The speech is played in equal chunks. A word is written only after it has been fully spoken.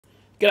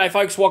G'day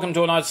folks, welcome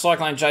to another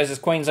Cyclone Chasers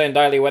Queensland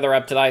Daily Weather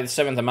App today, the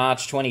 7th of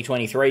March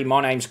 2023.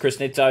 My name's Chris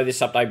Nitto. This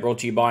update brought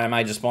to you by our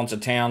major sponsor,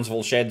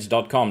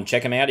 TownsvilleSheds.com.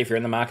 Check them out if you're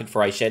in the market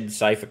for a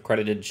shed-safe,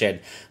 accredited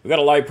shed. We've got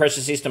a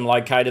low-pressure system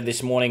located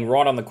this morning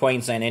right on the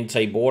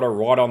Queensland-NT border,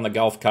 right on the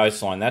Gulf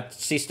coastline. That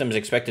system is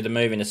expected to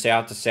move in a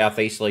south to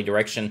southeasterly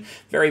direction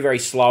very, very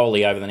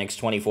slowly over the next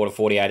 24 to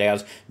 48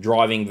 hours,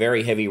 driving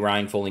very heavy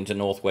rainfall into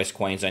northwest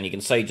Queensland. You can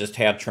see just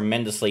how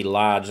tremendously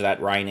large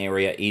that rain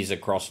area is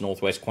across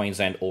northwest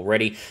Queensland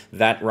already.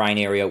 That rain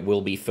area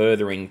will be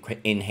further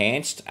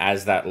enhanced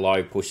as that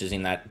low pushes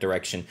in that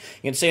direction.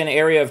 You can see an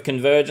area of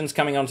convergence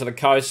coming onto the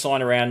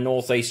coastline around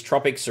northeast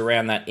tropics,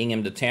 around that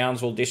Ingham to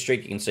Townsville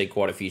district. You can see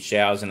quite a few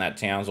showers in that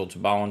Townsville to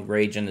Bowen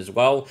region as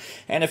well,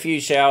 and a few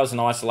showers and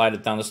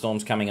isolated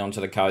thunderstorms coming onto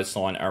the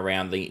coastline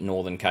around the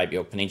northern Cape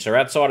York Peninsula.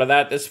 Outside of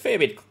that, there's a fair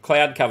bit of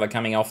cloud cover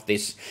coming off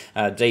this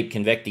deep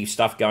convective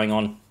stuff going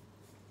on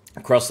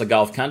across the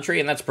Gulf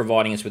country, and that's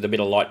providing us with a bit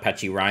of light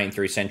patchy rain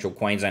through central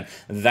Queensland.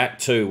 That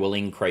too will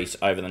increase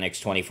over the next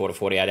 24 to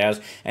 48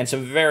 hours, and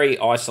some very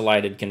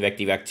isolated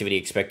convective activity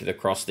expected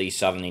across the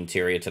southern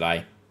interior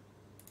today.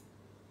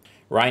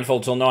 Rainfall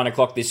till 9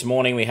 o'clock this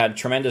morning. We had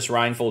tremendous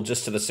rainfall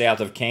just to the south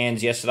of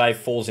Cairns yesterday.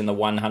 Falls in the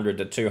 100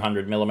 to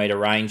 200 millimetre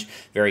range,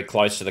 very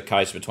close to the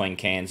coast between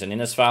Cairns and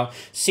Innisfail.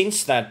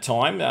 Since that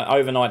time,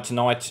 overnight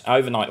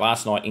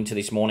last night into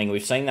this morning,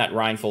 we've seen that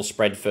rainfall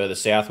spread further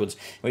southwards.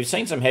 We've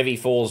seen some heavy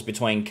falls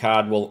between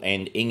Cardwell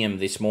and Ingham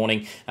this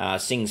morning.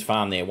 Sings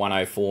Farm there,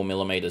 104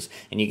 millimetres.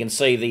 And you can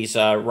see these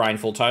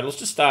rainfall totals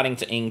just starting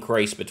to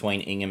increase between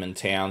Ingham and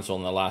Townsville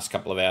in the last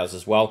couple of hours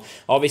as well.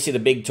 Obviously, the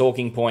big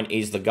talking point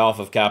is the Gulf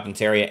of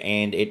Carpentaria,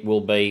 and it will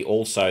be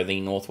also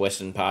the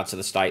northwestern parts of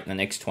the state in the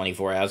next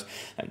 24 hours.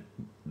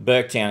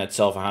 Burketown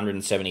itself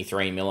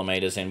 173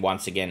 millimetres, and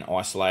once again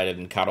isolated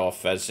and cut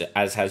off as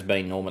has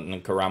been Normanton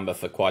and Corumba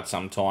for quite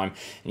some time.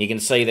 And you can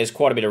see there's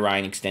quite a bit of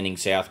rain extending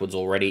southwards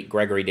already.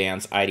 Gregory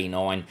Downs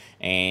 89,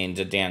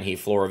 and down here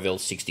Floraville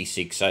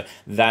 66. So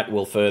that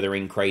will further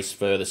increase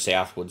further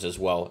southwards as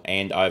well,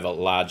 and over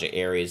larger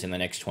areas in the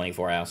next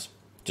 24 hours.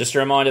 Just a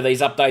reminder,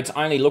 these updates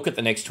only look at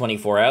the next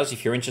 24 hours.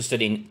 If you're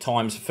interested in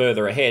times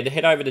further ahead,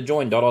 head over to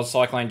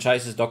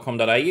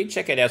join.ozcyclonechasers.com.au,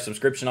 check out our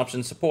subscription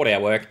options, support our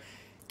work,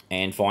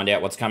 and find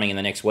out what's coming in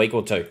the next week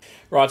or two.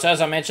 Right, so as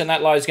I mentioned,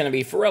 that low is going to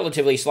be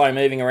relatively slow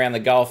moving around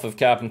the Gulf of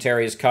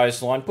Carpentaria's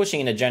coastline,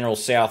 pushing in a general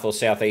south or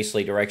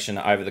southeasterly direction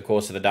over the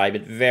course of the day,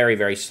 but very,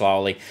 very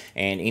slowly,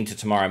 and into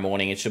tomorrow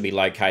morning it should be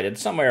located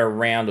somewhere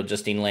around or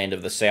just inland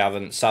of the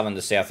southern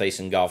to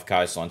southeastern Gulf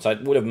coastline. So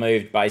it would have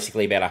moved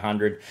basically about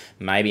 100,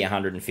 maybe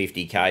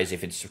 150 k's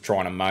if it's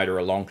trying to motor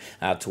along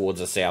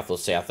towards the south or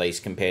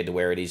southeast compared to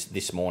where it is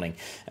this morning.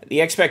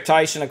 The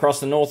expectation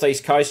across the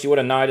northeast coast, you would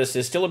have noticed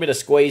there's still a bit of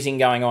squeezing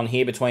going on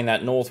here between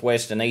that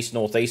northwest and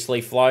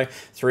east-northeasterly flow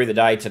through the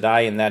day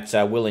today, and that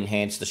will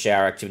enhance the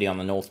shower activity on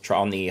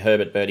the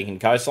Herbert-Burdekin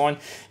coastline.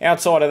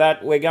 Outside of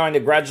that, we're going to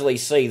gradually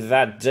see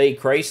that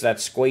decrease, that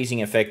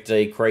squeezing effect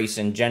decrease,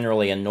 and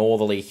generally a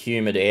northerly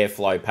humid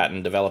airflow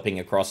pattern developing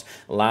across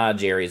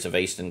large areas of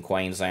eastern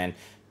Queensland,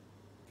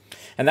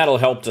 and that'll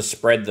help to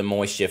spread the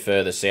moisture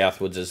further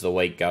southwards as the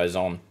week goes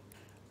on.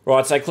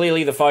 Right, so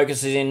clearly the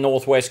focus is in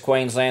northwest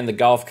Queensland, the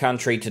Gulf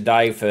country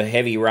today for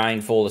heavy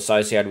rainfall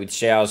associated with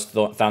showers,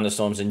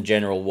 thunderstorms and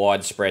general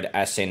widespread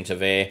ascent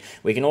of air.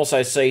 We can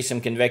also see some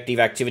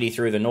convective activity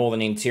through the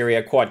northern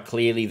interior. Quite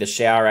clearly the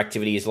shower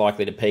activity is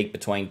likely to peak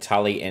between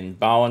Tully and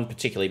Bowen,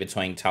 particularly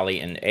between Tully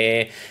and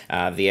Ayr.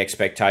 The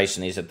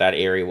expectation is that that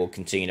area will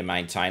continue to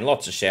maintain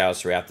lots of showers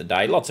throughout the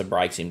day, lots of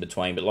breaks in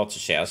between, but lots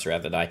of showers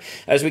throughout the day.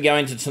 As we go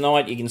into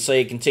tonight, you can see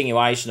a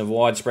continuation of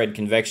widespread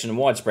convection and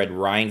widespread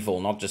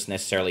rainfall, not just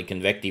necessarily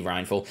convective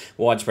rainfall,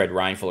 widespread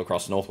rainfall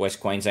across northwest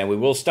Queensland. We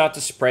will start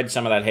to spread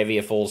some of that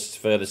heavier falls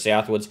further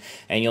southwards,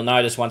 and you'll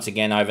notice once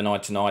again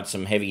overnight tonight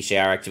some heavy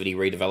shower activity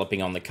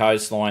redeveloping on the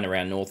coastline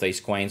around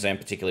northeast Queensland,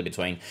 particularly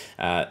between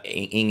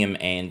Ingham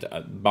and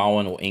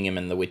Bowen, or Ingham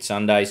and the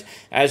Whitsundays.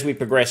 As we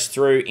progress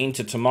through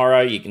into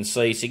tomorrow, you can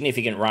see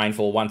significant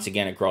rainfall once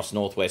again across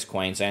northwest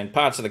Queensland.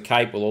 Parts of the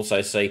Cape will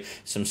also see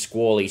some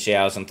squally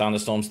showers and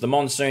thunderstorms. The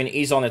monsoon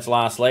is on its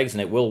last legs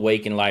and it will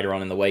weaken later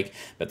on in the week,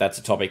 but that's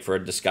a topic for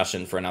a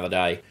discussion for another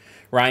day.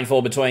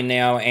 Rainfall between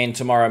now and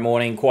tomorrow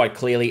morning quite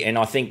clearly, and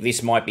I think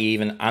this might be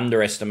even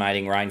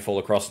underestimating rainfall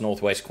across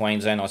northwest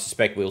Queensland. I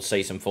suspect we'll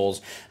see some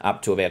falls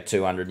up to about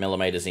 200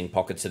 millimetres in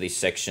pockets of this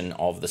section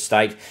of the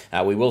state.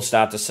 We will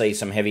start to see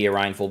some heavier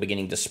rainfall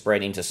beginning to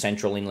spread into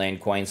central inland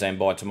Queensland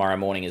by tomorrow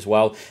morning as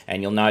well,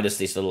 and you'll notice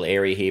this little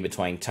area here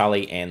between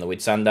Tully and the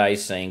Whitsundays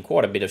seeing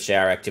quite a bit of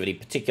shower activity,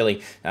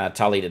 particularly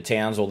Tully to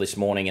Townsville this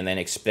morning, and then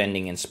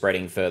extending and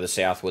spreading further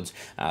southwards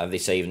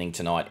this evening,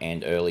 tonight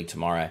and early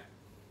tomorrow.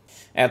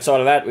 Outside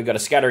of that, we've got a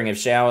scattering of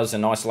showers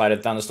and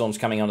isolated thunderstorms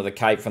coming onto the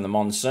Cape from the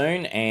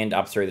monsoon and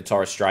up through the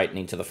Torres Strait and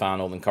into the far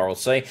northern Coral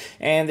Sea.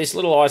 And this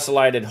little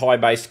isolated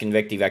high-based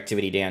convective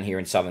activity down here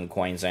in southern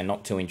Queensland.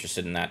 Not too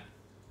interested in that,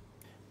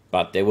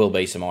 but there will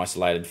be some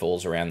isolated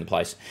falls around the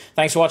place.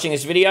 Thanks for watching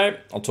this video.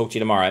 I'll talk to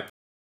you tomorrow.